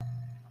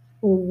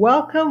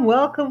Welcome,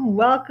 welcome,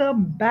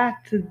 welcome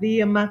back to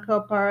the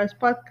Amaka Paris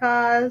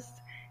podcast.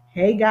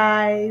 Hey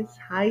guys,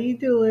 how you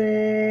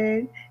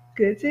doing?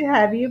 Good to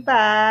have you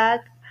back.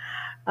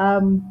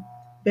 Um,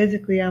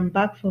 Basically, I'm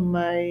back from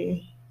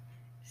my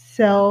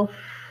self.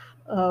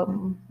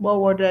 What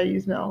word do I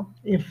use now?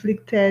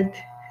 Inflicted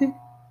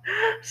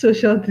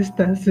social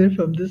distancing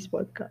from this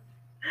podcast.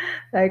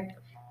 Like,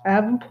 I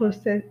haven't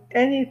posted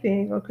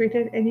anything or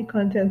created any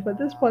content for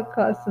this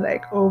podcast in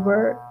like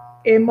over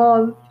a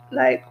month.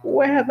 Like,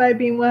 where have I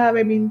been? What have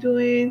I been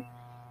doing?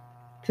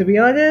 To be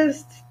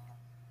honest,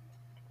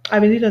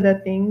 I've been doing other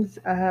things.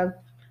 I have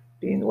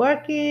been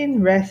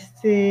working,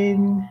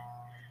 resting,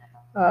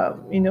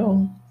 you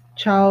know,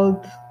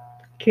 child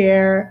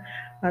care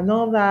and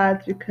all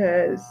that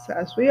because,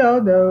 as we all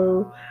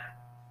know,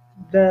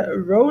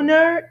 the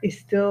Rona is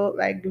still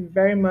like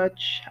very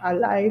much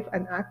alive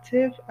and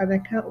active, and I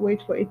can't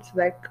wait for it to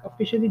like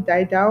officially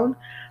die down.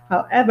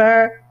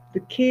 However,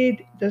 the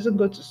kid doesn't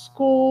go to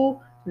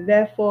school,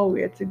 therefore,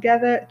 we are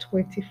together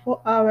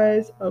 24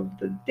 hours of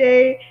the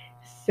day,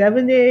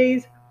 7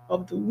 days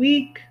of the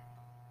week,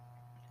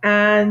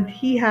 and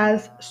he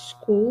has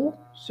school,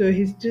 so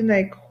he's doing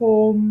like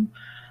home,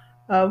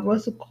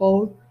 what's it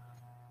called?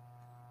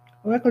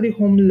 I call it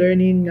home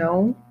learning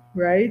now,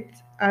 right?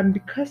 And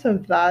because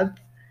of that,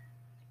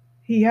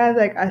 he has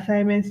like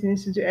assignments he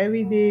needs to do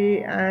every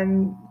day,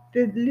 and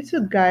the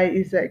little guy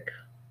is like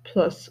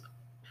plus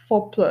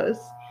 4 plus,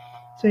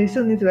 so he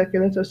still needs like a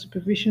lot of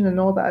supervision and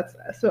all that.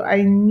 So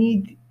I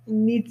need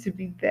to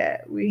be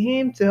there with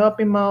him to help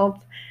him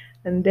out,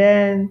 and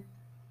then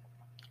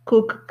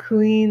cook,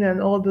 clean, and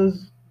all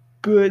those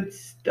good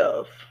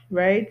stuff,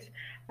 right?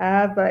 I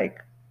have like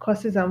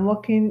courses I'm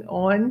working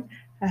on.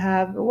 I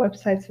have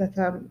websites that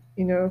I'm,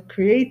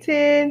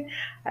 creating.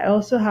 I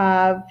also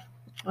have,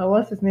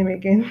 what's his name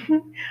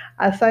again?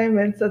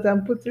 Assignments that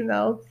I'm putting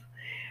out.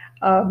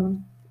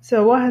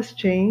 So what has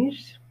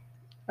changed?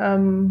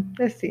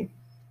 Let's see.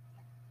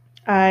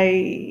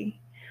 I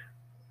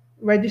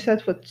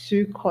registered for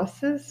two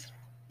courses.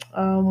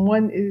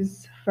 One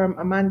is from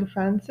Amanda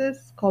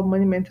Francis called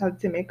Money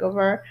Mentality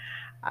Makeover.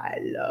 I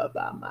love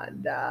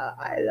Amanda.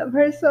 I love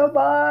her so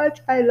much.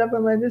 I love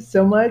Amanda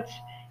so much.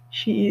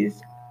 She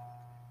is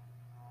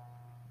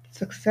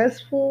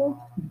successful,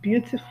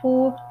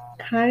 beautiful,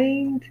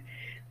 kind.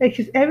 Like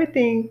she's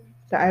everything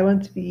that I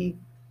want to be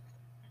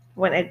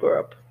when I grow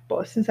up.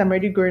 But since I'm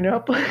already grown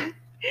up,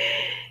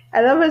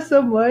 I love her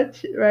so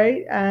much,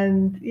 right?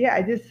 And yeah,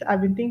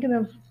 I've been thinking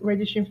of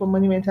registering for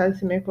Money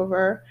Mentality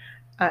Makeover.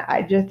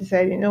 I just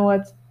decided, you know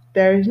what?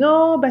 There is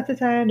no better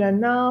time than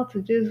now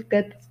to just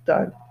get this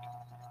done.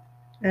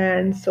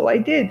 And so I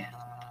did.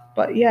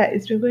 But yeah,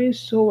 it's been going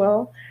so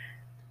well.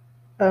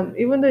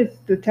 Even though it's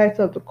the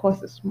title of the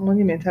course is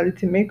Money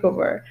Mentality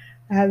Makeover,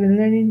 I have been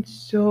learning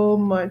so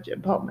much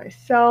about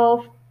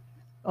myself,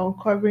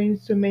 uncovering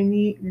so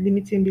many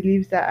limiting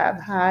beliefs that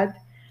I've had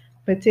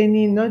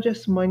pertaining not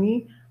just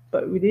money,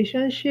 but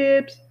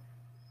relationships,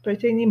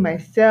 pertaining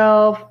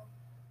myself,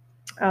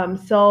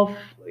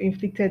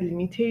 self-inflicted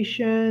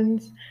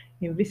limitations,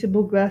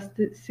 invisible glass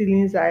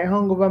ceilings that I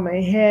hung over my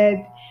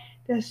head.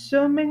 There's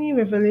so many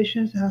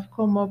revelations that have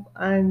come up,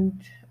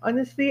 and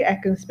honestly, I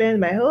can spend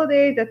my whole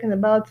day talking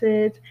about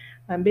it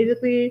and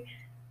basically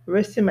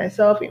roasting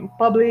myself in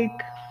public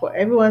for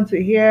everyone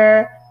to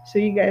hear, so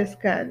you guys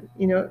can,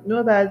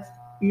 know that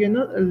you're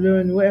not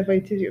alone, whatever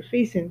it is you're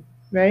facing,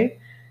 right?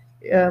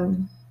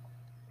 Um,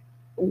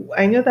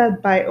 I know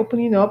that by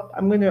opening up,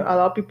 I'm going to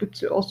allow people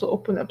to also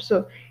open up.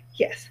 So,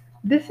 yes,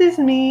 this is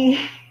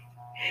me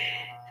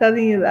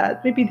telling you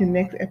that maybe the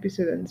next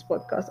episode on this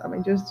podcast, I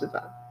might just do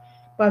that.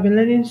 But I've been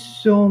learning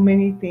so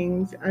many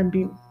things and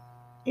been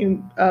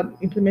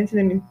implementing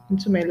them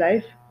into my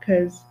life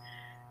because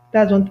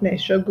that's one thing I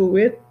struggle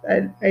with.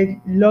 I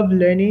love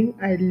learning.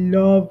 I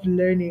love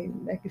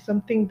learning. Like it's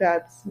something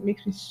that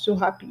makes me so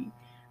happy.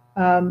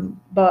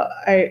 But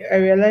I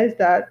realized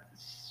that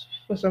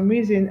for some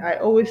reason I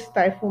always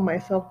stifle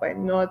myself by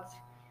not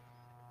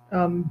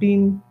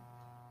being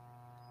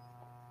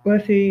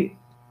worthy,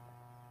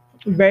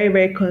 very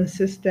very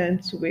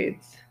consistent with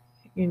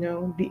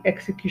the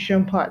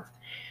execution part.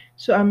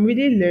 So I'm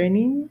really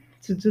learning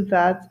to do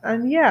that,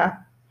 and yeah,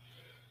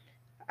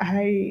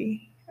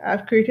 I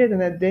I've created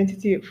an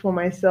identity for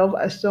myself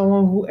as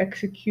someone who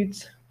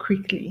executes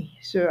quickly.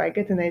 So I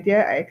get an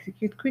idea, I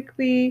execute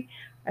quickly,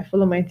 I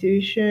follow my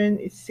intuition,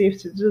 it's safe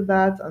to do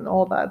that and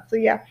all that. So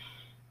yeah,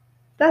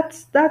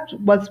 that's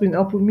what's been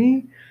up with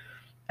me.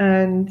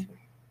 And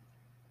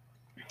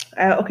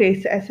okay,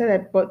 so I said I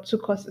bought two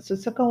courses. So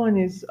second one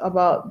is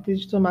about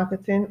digital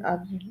marketing.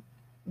 I've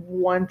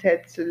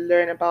wanted to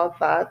learn about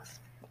that,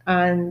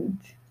 and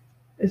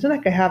it's not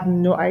like I have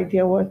no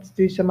idea what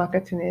digital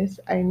marketing is.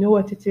 I know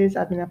what it is.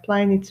 I've been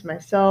applying it to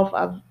myself.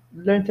 I've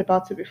learned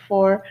about it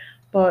before,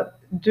 but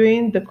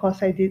doing the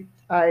course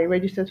I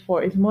registered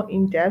for is more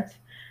in depth.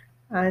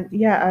 And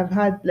yeah, I've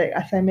had like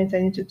assignments I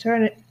need to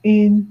turn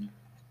in,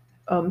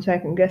 so I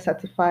can get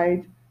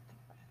certified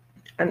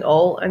and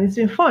all, and it's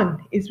been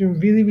fun. It's been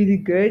really, really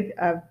good.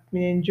 I've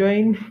been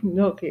enjoying.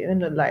 No, okay, I'm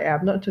not lie.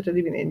 I've not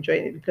totally been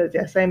enjoying it because the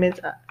assignments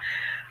are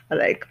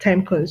like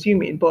time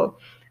consuming, but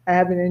I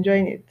have been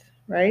enjoying it,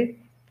 right?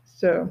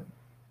 So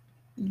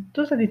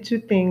those are the two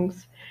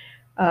things.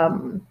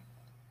 Um,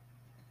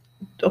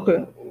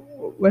 okay,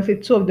 well, say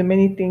two of the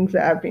many things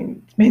that I've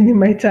been spending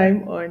my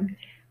time on,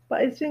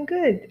 but it's been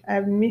good.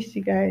 I've missed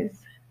you guys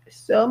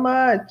so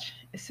much,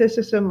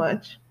 so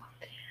much,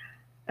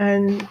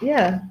 and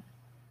yeah,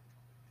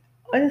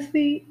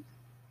 honestly,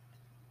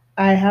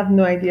 I have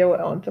no idea what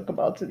I want to talk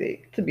about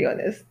today, to be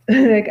honest.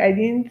 Like, I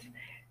didn't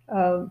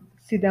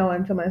sit down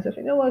and tell myself,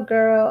 you know what,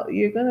 girl,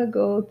 you're going to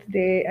go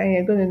today and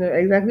you're going to know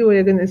exactly what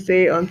you're going to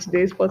say on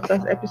today's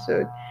podcast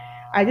episode.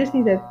 I just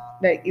knew that,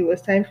 like, it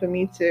was time for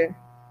me to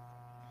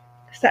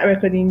start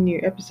recording new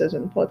episodes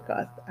on the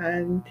podcast.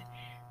 And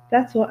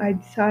that's what I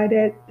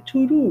decided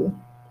to do.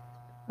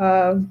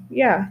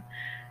 Yeah,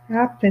 I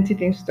have plenty of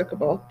things to talk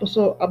about, but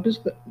so I'm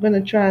just going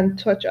to try and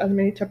touch as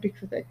many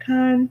topics as I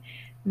can.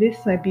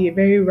 This might be a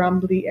very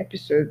rambly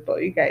episode,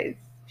 but you guys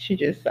should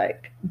just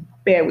like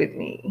bear with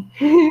me.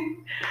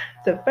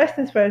 So first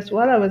things first,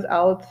 while I was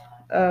out,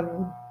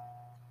 um,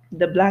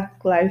 the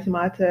Black Lives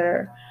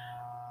Matter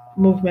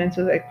movement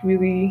was like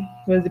really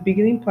was the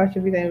beginning part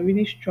of it and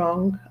really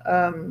strong.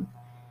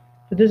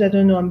 For those that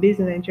don't know, I'm based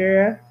in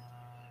Nigeria,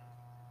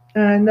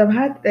 and I've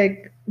had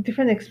like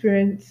different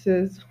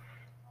experiences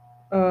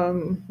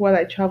while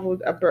I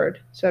traveled abroad.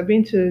 So I've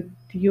been to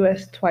the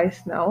US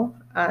twice now,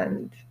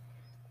 and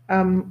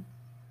um,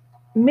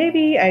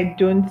 maybe I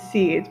don't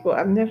see it, but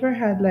I've never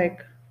had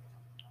like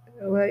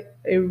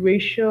a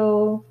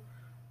racial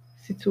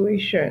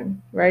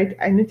situation, right?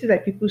 I noticed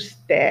that people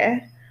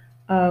stare.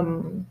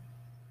 Um,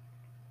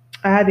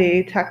 I had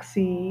a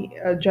taxi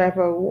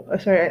driver,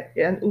 sorry,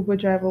 an Uber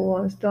driver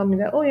once tell me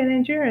that, oh, you're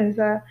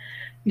Nigerians,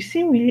 you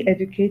seem really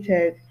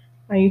educated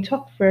and you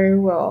talk very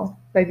well.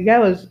 Like the guy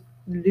was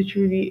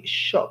literally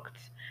shocked.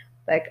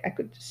 Like I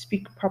could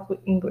speak proper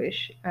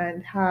English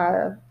and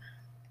have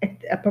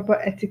a proper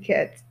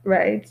etiquette,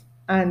 right?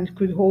 And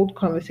could hold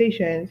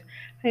conversations.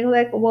 And you're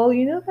like, well,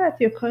 you know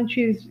that your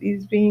country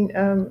is being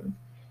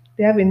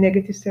they have a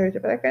negative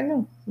stereotype. Like I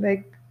know,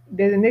 like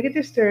there's a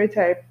negative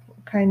stereotype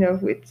kind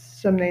of with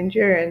some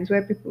Nigerians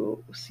where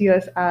people see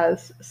us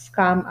as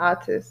scam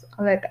artists.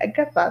 I'm like, I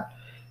get that.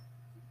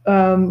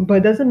 But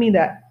it doesn't mean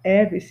that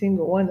every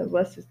single one of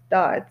us is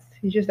that.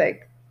 It's just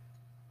like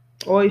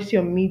or you see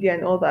on media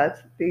and all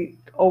that, they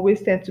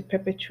always tend to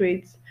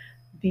perpetuate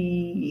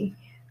the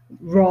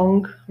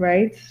wrong,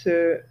 right?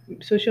 So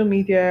social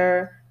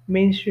media,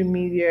 mainstream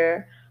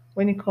media,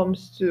 when it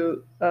comes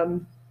to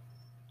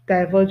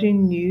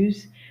diverging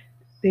news,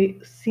 they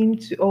seem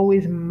to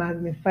always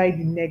magnify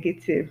the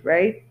negative,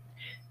 right?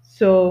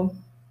 So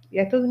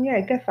yeah, I told them, yeah,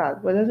 I get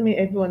that, but it doesn't mean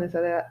everyone is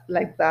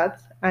like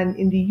that. And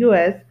in the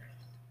US,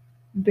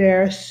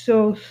 there are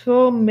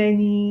so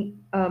many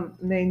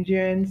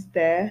Nigerians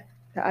there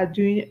that are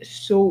doing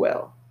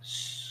so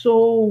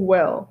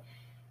well.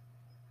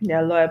 They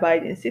are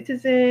law-abiding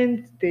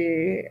citizens.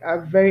 They are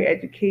very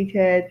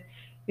educated,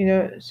 you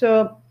know.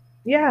 So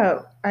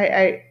yeah,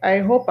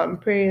 I hope I'm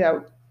praying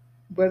that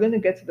we're going to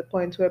get to the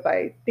point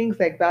whereby things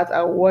like that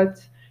are what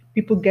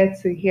people get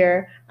to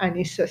hear and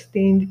is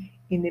sustained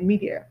in the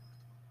media.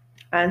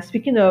 And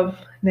speaking of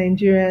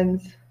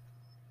Nigerians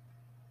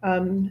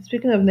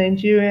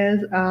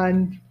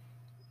and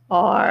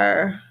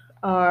are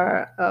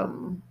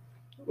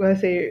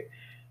let's say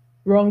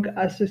wrong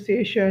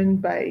association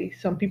by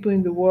some people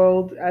in the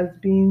world as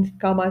being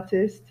scam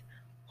artists.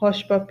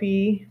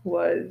 Hushpuppi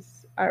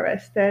was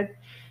arrested,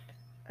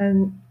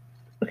 and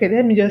okay,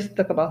 let me just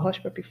talk about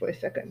Hushpuppi for a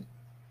second.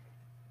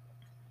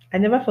 I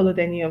never followed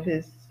any of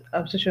his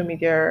social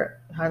media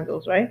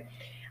handles, right?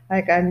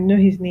 Like I know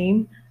his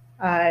name.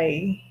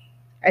 I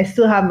I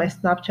still have my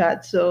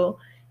Snapchat, so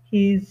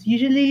he's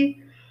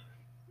usually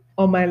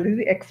on my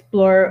little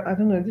explore. I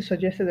don't know, this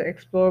suggested to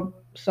explore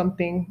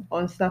something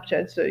on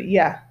Snapchat. So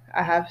yeah,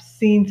 I have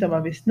seen some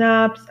of his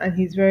snaps and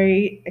he's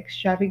very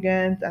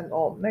extravagant and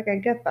all. Like I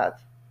get that.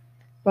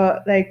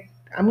 But like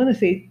I'm gonna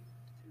say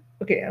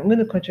okay, I'm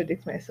gonna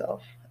contradict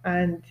myself.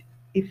 And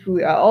if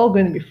we are all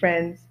gonna be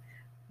friends,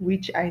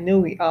 which I know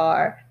we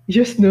are,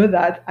 just know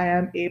that I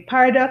am a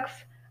paradox,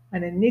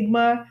 an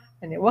enigma,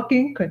 and a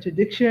walking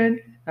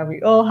contradiction, and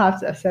we all have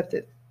to accept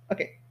it.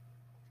 Okay.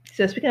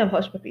 So speaking of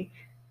Hush Puppy,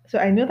 so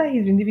I know that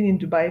he's been living in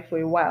Dubai for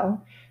a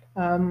while.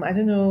 I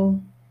don't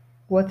know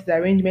what the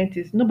arrangement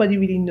is. Nobody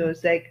really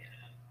knows. Like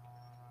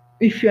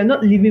if you're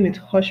not living with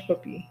Hush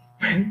Puppy,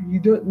 you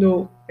don't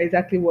know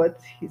exactly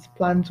what his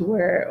plans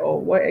were or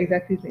what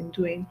exactly he's been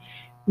doing.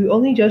 We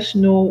only just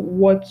know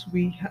what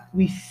we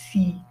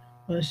see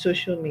on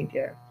social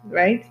media,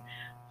 right?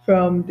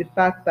 From the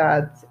fact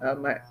that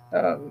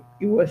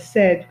it was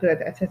said, because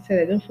as I said,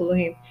 I don't follow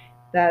him,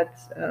 that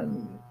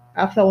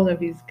after one of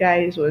his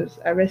guys was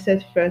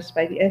arrested first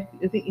by the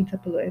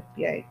Interpol or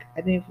FBI,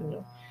 I don't even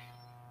know,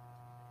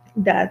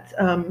 that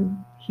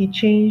he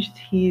changed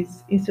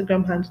his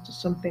Instagram handle to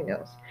something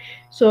else.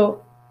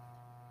 So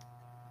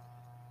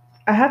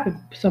I have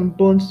some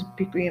bones to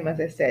pick with him, as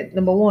I said.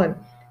 Number one,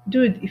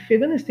 dude, if you're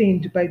gonna stay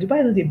in Dubai, Dubai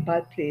is not a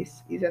bad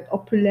place. It's an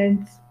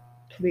opulent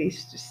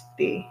place to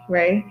stay,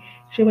 right?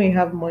 Especially when you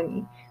have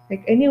money.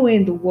 Like anywhere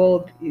in the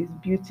world is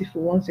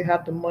beautiful once you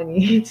have the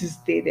money to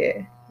stay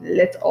there.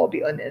 Let's all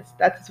be honest.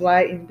 That is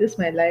why in this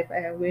my life I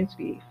am going to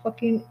be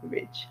fucking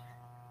rich.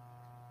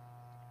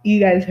 You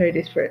guys heard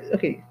this first.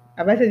 Okay,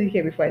 have I said it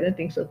here before? I don't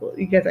think so, but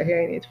you guys are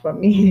hearing it from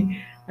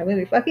me. I'm gonna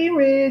be fucking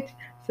rich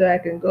so I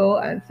can go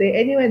and say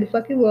anywhere in the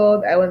fucking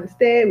world I want to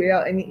stay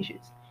without any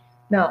issues.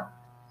 Now,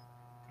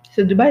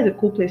 so Dubai is a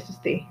cool place to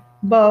stay,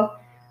 but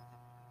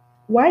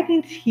why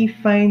didn't he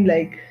find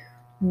like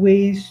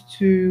ways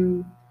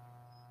to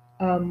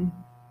um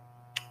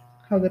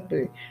how do I put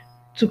it?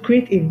 To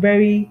create a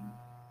very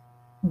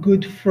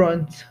good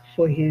front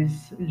for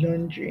his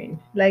laundering.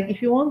 Like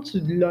if you want to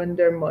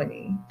launder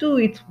money, do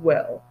it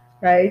well,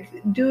 right?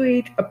 Do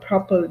it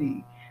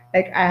properly.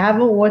 Like I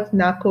haven't watched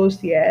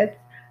Narcos yet.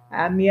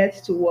 I'm yet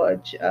to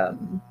watch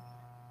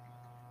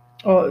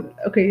oh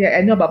okay, yeah,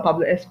 I know about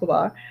Pablo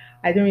Escobar.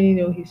 I don't really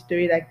know his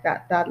story like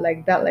that.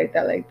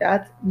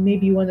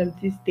 Maybe one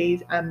of these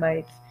days I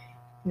might,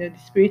 the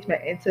spirit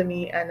might enter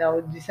me and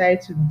I'll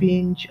decide to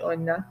binge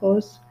on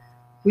Narcos,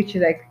 which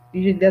is like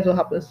usually that's what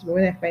happens to me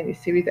when I find a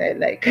series I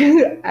like.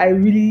 I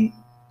really,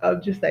 I'll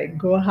just like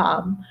go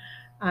ham,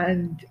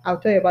 and I'll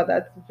tell you about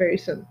that very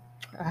soon.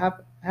 I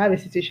have a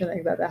situation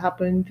like that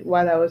happened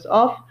while I was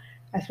off.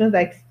 I spent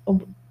like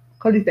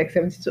call it like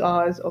 72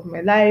 hours of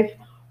my life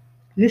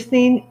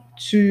listening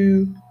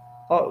to,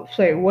 or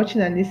sorry,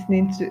 watching and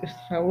listening to.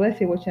 I will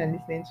say watching and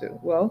listening to.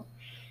 Well,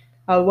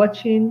 I was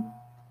watching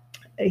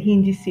a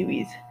Hindi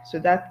series. So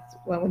that's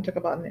what I want to talk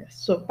about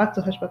next. So back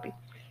to Hushpuppi.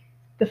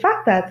 The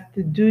fact that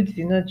the dude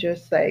did not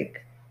just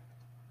like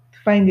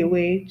find a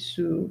way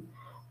to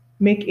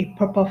make a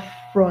proper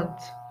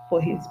front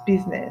for his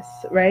business,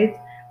 right?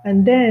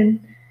 And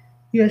then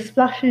you're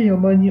splashing your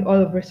money all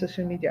over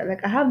social media.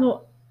 Like I have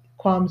no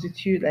qualms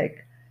with you,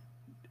 like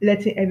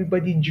letting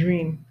everybody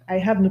dream. I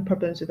have no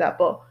problems with that.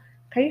 But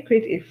can you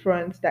create a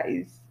front that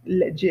is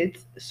legit?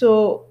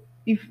 So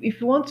if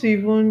you want to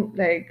even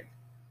like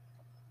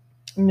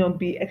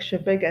be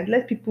extravagant,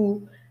 let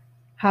people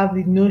have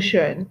the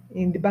notion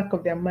in the back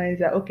of their minds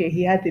that okay,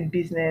 he had a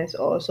business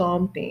or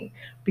something.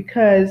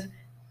 Because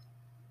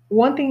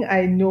one thing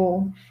I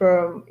know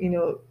from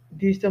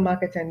digital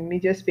marketing and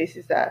media space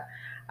is that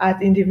as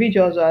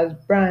individuals or as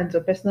brands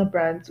or personal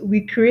brands,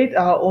 we create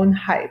our own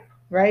hype,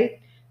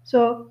 right?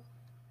 So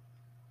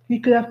he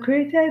could have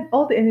created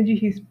all the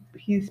energy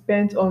he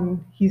spent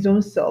on his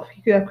own self.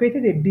 He could have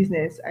created a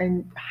business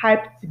and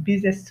hyped the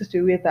business such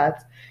a way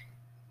that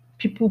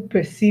people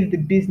perceive the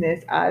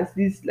business as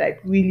this like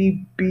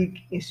really big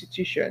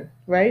institution,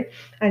 right?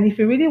 And if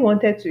he really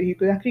wanted to, he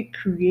could actually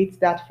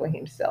create that for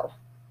himself,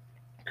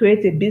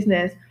 create a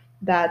business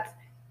that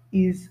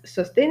is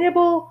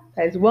sustainable,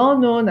 that is well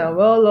known and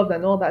well loved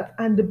and all that.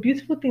 And the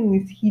beautiful thing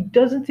is, he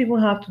doesn't even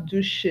have to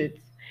do shit.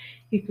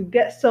 He could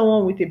get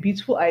someone with a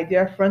beautiful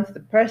idea, front the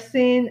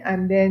person,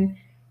 and then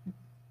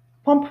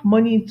pump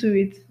money into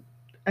it,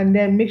 and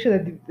then make sure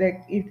that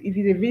like if it's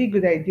a really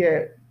good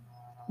idea,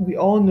 we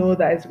all know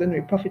that it's going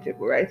to be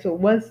profitable, right? So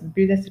once the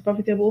business is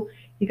profitable,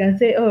 you can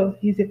say, oh,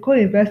 he's a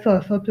co-investor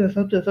or something or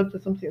something or something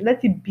or something.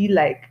 Let it be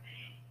like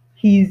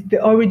he's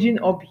the origin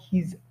of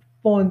his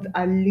funds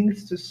are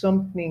linked to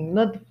something,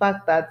 not the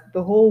fact that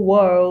the whole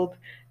world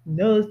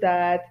knows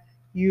that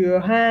your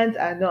hands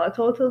are not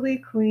totally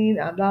clean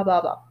and blah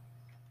blah blah.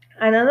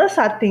 And another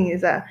sad thing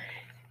is that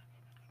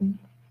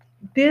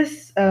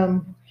this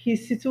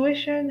his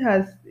situation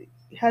has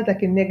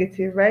like a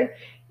negative, right?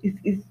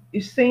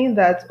 Is saying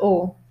that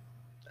oh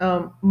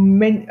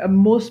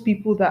most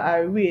people that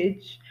are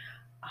rich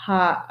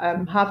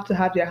have to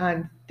have their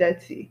hands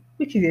dirty,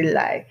 which is a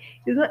lie.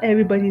 It's not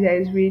everybody that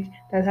is rich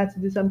that has to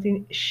do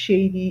something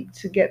shady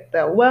to get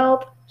the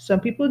wealth. Some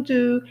people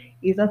do.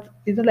 It's not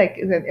like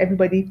it's an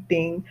everybody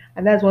thing,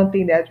 and that's one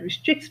thing that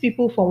restricts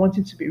people from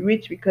wanting to be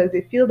rich because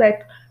they feel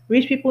like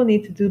rich people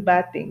need to do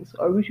bad things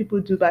or rich people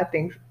do bad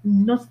things.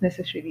 Not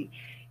necessarily.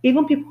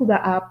 Even people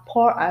that are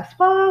poor as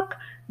fuck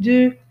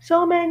do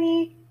so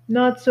many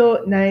not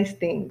so nice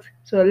things.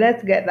 So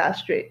let's get that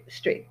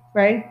straight,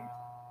 right?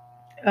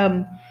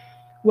 Um,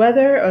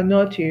 whether or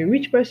not you're a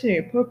rich person or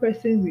a poor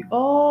person, we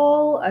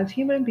all as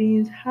human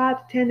beings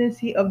have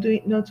tendency of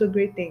doing not so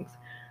great things.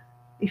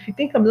 If you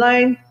think I'm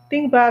lying,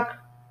 think back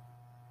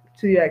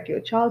to like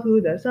your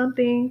childhood or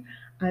something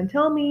and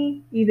tell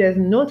me if there's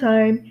no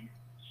time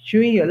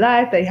during your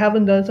life that you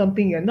haven't done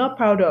something you're not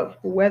proud of,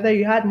 whether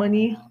you had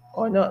money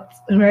or not,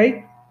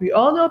 right? We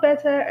all know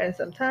better, and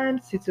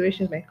sometimes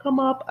situations might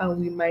come up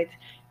and we might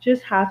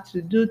just have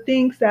to do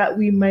things that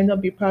we might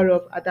not be proud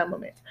of at that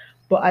moment.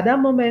 But at that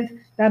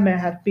moment, that might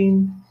have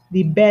been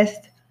the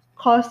best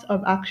course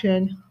of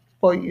action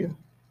for you.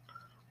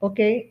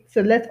 Okay,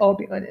 so let's all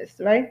be honest,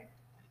 right?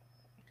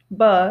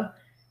 But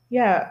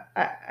yeah,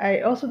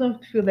 I also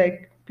don't feel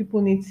like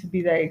people need to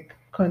be like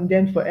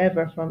condemned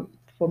forever from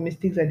for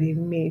mistakes that they've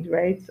made,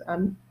 right?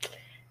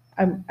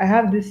 I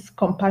have this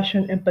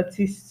compassion,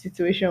 empathy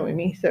situation with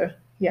me. So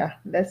yeah,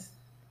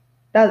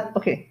 that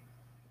okay.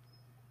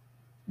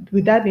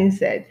 With that being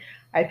said,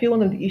 I feel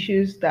one of the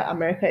issues that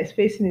America is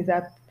facing is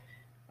that,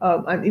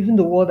 and even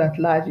the world at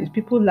large, is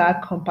people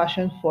lack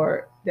compassion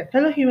for their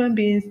fellow human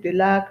beings. They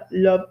lack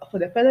love for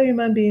their fellow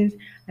human beings,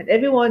 and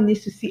everyone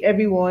needs to see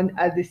everyone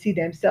as they see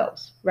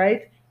themselves,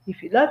 right?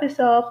 If you love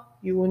yourself,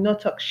 you will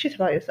not talk shit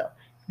about yourself.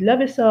 If you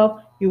love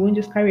yourself, you won't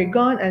just carry a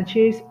gun and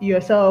chase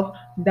yourself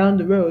down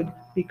the road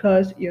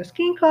because your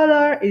skin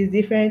color is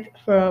different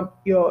from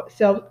your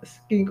self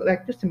skin.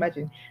 Like, just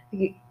imagine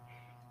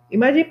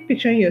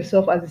picturing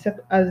yourself as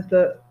as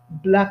the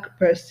black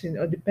person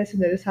or the person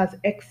that just has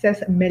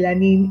excess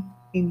melanin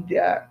in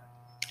their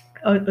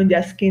on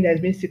their skin that's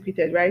been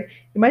secreted, right?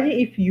 Imagine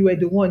if you were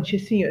the one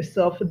chasing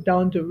yourself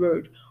down the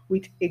road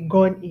with a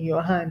gun in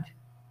your hand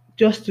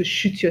just to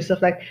shoot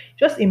yourself. Like,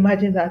 just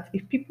imagine that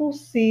if people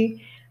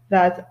see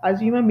that as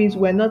human beings,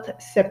 we're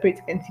not separate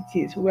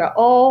entities, we're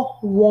all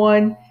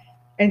one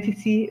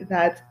entity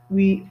that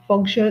we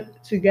function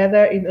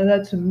together in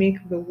order to make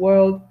the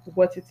world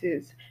what it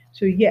is.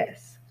 So,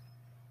 yes,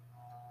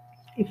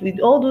 if we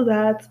all do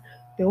that,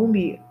 there won't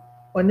be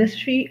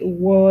unnecessary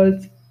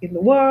wars in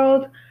the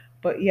world.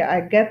 But yeah, I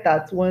get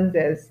that once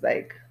there's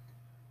like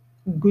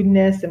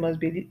goodness, there must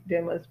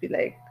be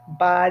like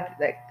bad.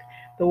 Like,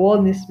 the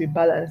world needs to be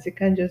balanced. It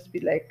can't just be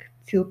like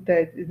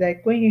tilted. It's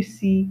like when you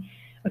see,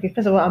 okay,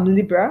 first of all, I'm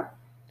Libra,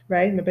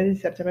 right? My birthday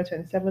is September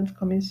 27th,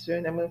 coming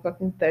soon. I'm gonna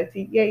clocking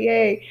 30. Yay,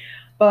 yay!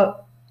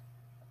 But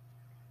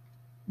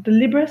the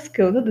Libra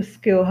scale, not the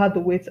scale, how the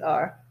weights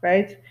are,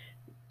 right?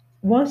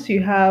 Once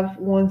you have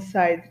one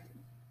side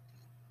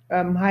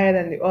higher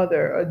than the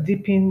other or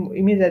dipping,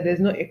 it means that there's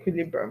no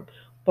equilibrium.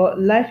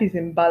 But life is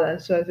in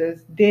balance. So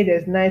there's day,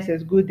 there's nice,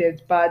 there's good, there's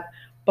bad.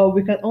 But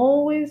we can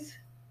always,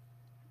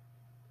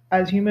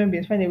 as human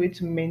beings, find a way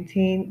to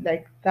maintain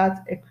like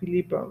that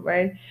equilibrium,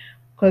 right?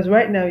 Because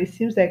right now it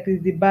seems like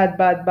it's the bad,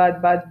 bad,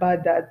 bad, bad,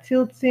 bad that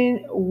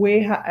tilting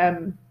way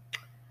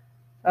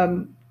that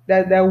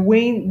they're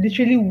weighing,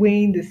 literally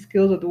weighing the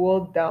scales of the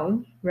world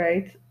down,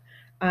 right?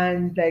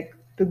 And like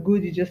the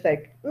good is just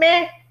like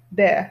meh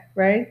there,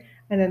 right?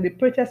 And then the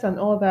protests and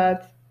all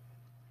that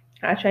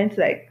are trying to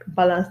like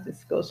balance the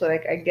scale. So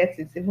like I get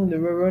it, even the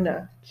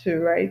Rorona too,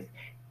 right?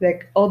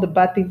 Like all the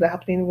bad things are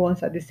happening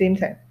once at the same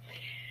time.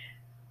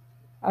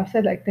 I've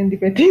said like 10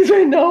 different things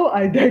right now.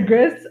 I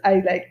digress.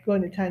 I like go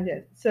on a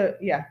tangent. So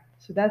yeah,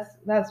 so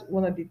that's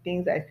one of the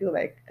things I feel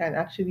like can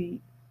actually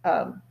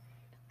um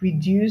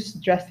reduce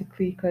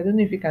drastically, because I don't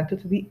know if we can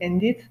totally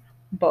end it,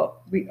 but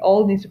we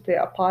all need to play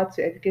our part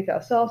to educate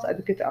ourselves,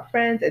 educate our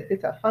friends,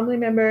 educate our family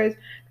members,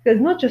 because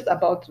it's not just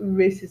about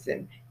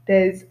racism.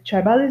 There's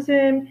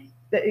tribalism.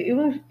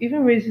 Even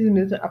racism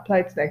doesn't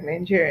apply to like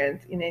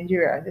Nigerians in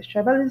Nigeria. There's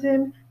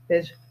tribalism.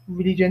 There's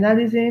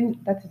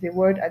religionalism. That is a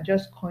word I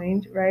just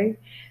coined, right?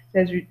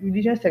 There's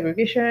religious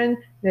segregation.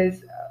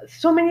 There's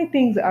so many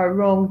things are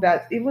wrong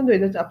that even though it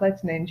doesn't apply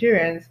to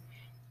Nigerians,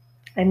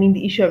 I mean,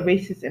 the issue of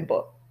racism,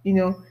 but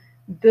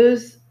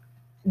those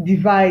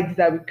divides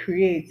that we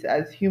create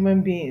as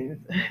human beings,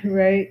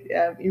 right?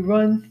 It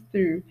runs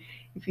through.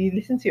 If you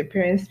listen to your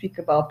parents speak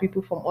about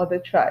people from other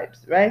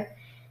tribes, right?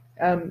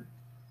 Um,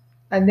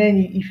 and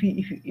then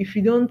if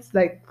you don't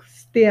like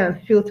stay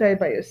and filter it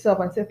by yourself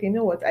and say, okay, you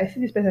know what, I see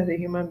this person as a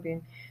human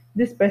being.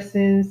 This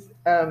person's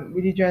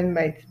religion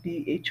might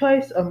be a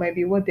choice or might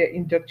be what they're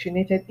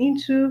indoctrinated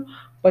into,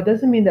 but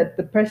doesn't mean that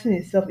the person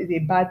itself is a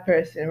bad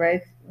person,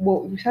 right?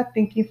 Well, you start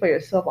thinking for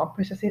yourself and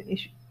processing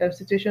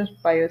situations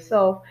by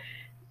yourself,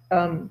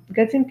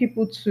 getting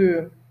people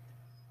to,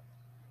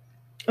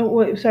 oh,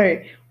 wait,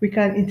 sorry, we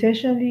can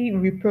intentionally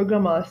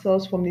reprogram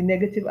ourselves from the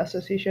negative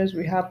associations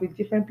we have with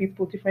different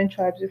people, different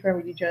tribes, different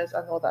religions,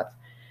 and all that.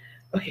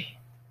 Okay,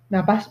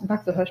 now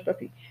back to Hush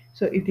Puppy.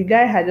 So if the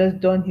guy had just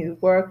done his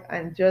work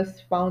and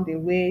just found a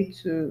way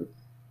to,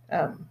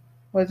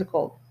 what's it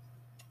called,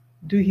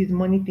 do his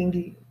money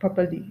thingy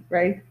properly,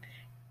 right?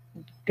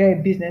 Get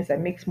a business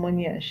that makes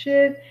money and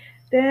shit,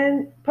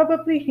 then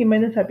probably he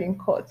might not have been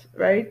caught,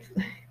 right?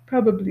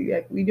 Probably,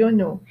 like we don't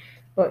know,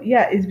 but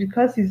yeah, it's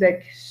because he's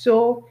like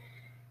so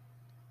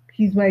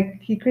he's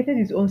like he created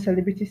his own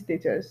celebrity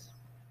status,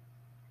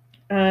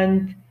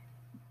 and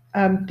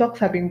talks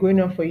have been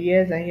going on for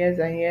years and years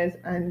and years,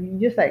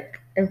 and just like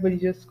everybody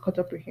just caught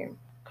up with him.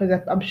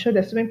 Because I'm sure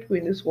there's so many people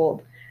in this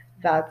world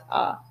that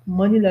are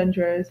money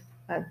launderers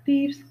and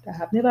thieves that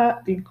have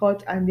never been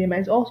caught, and they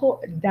might also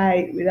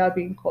die without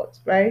being caught,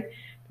 right?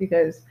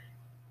 Because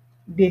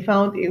they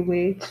found a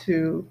way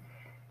to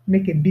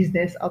make a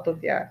business out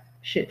of their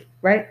shit,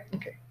 right?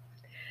 Okay.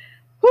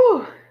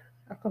 Whew,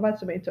 I've covered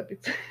so many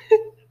topics.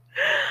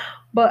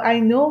 But I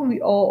know we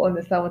all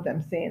understand what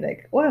I'm saying.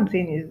 Like what I'm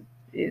saying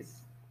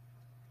is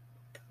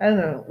I don't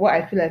know what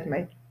I feel like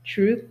my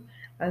truth,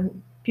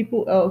 and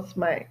people else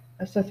might,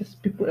 such as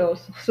people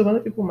else, some other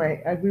people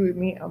might agree with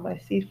me or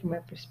might see it from my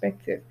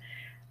perspective.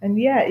 And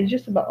yeah, it's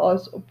just about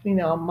us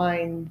opening our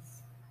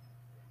minds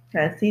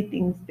and see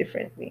things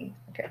differently.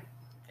 Okay.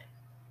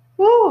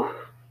 Woo!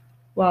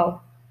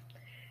 Wow.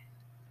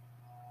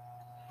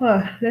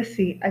 Let's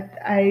see.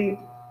 I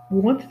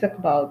want to talk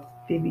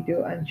about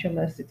Davido and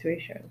Shoma's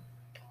situation,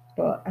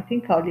 but I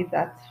think I'll leave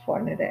that for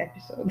another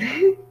episode.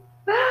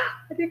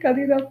 I think I'll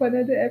leave that for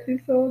another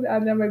episode,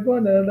 and then we'll go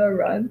on another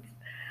rant.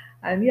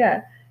 And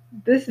yeah,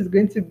 this is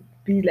going to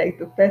be like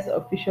the first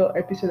official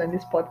episode on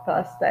this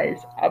podcast that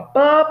is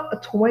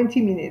above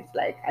 20 minutes.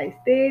 Like I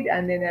stayed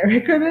and then I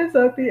recorded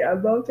something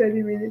above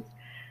 20 minutes.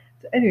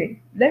 So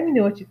anyway, let me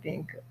know what you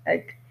think.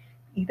 Like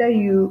either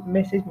you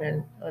message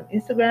me on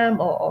Instagram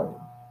or on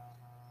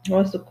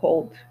what's it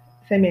called?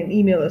 Send me an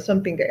email or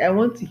something. I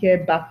want to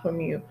hear back from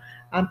you.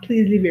 And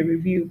please leave a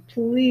review.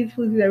 Please,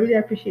 please, I really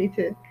appreciate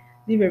it.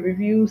 Leave a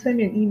review, send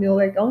me an email.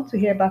 Like I want to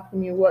hear back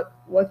from you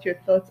what your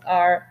thoughts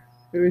are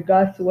with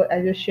regards to what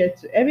I just shared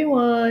to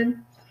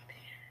everyone.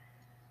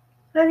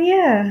 And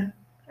yeah,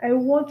 I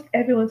want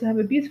everyone to have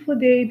a beautiful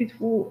day,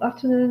 beautiful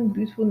afternoon,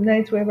 beautiful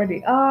night, wherever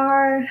they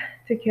are.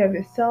 Take care of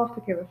yourself,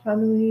 take care of your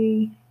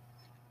family.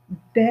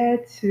 Dare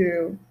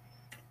to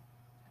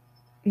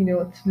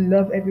to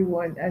love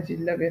everyone as you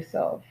love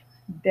yourself.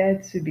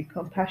 Dare to be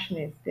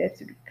compassionate, dare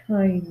to be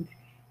kind,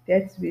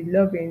 dare to be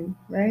loving,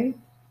 right?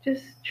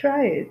 Just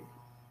try it.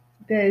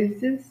 There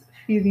is this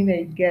feeling that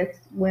you get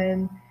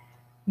when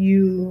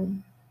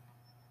you,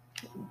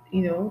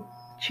 you know,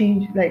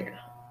 change, like,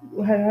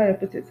 how do I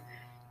put it?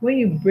 When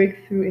you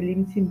break through a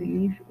limiting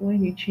belief,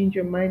 when you change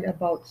your mind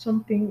about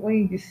something, when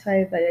you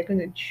decide that you're going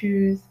to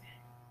choose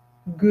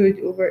good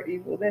over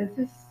evil, there's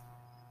this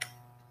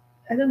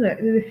I don't know.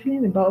 There's a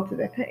feeling about it.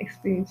 I can't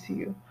explain it to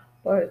you.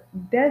 But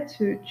dare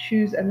to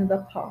choose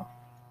another path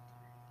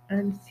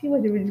and see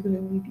where the road is going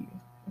to lead you.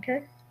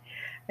 Okay?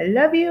 I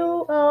love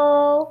you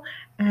all.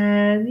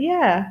 And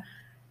yeah,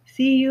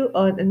 see you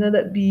on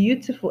another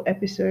beautiful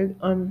episode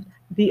on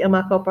the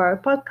Amaka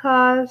Power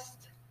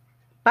podcast.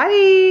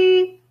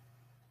 Bye.